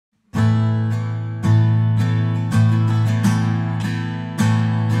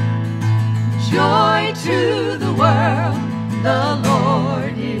to the world, the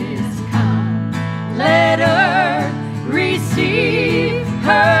Lord is come. Let earth receive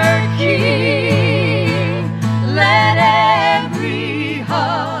her King. Let every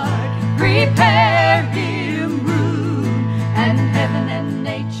heart prepare him room, and heaven and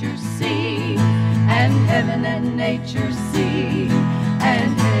nature sing, and heaven and nature sing,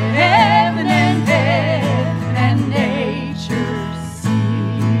 and heaven and nature sing.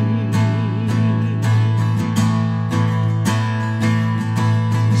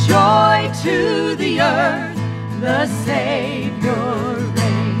 Joy to the earth, the Savior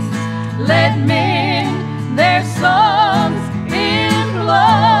reigns. Let men their songs employ,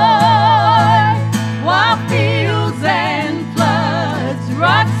 while fields and floods,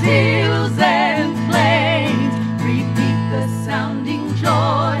 rocks, hills, and plains repeat the sounding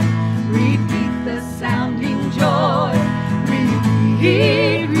joy, repeat the sounding joy,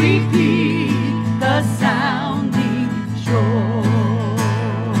 repeat, repeat the sounding joy.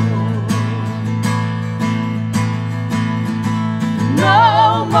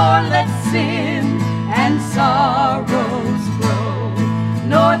 No more let sin and sorrows grow,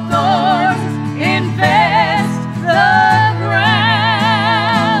 nor thorns infest the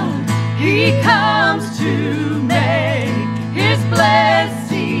ground. He comes to make his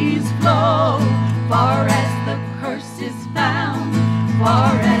blessings flow, far as the curse is found,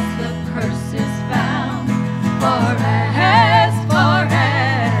 far as the curse is found, far as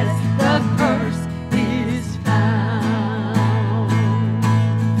the curse is found.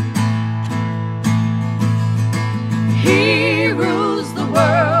 He rules the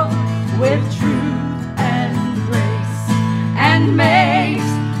world with truth and grace, and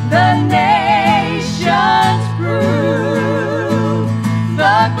makes the nations prove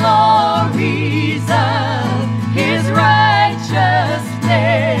the glories of his righteousness,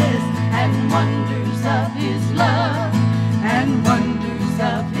 and wonders of his love, and wonders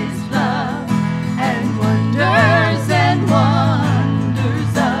of his love, and wonders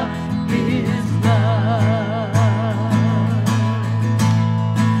of his love.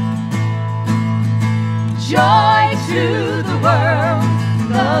 Joy to the world,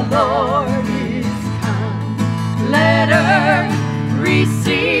 the Lord is come. Let earth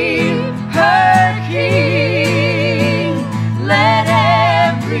receive her King. Let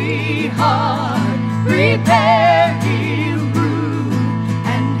every heart prepare him room,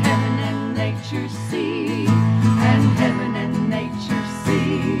 and heaven and nature see, and heaven and nature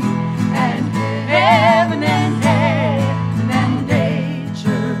see.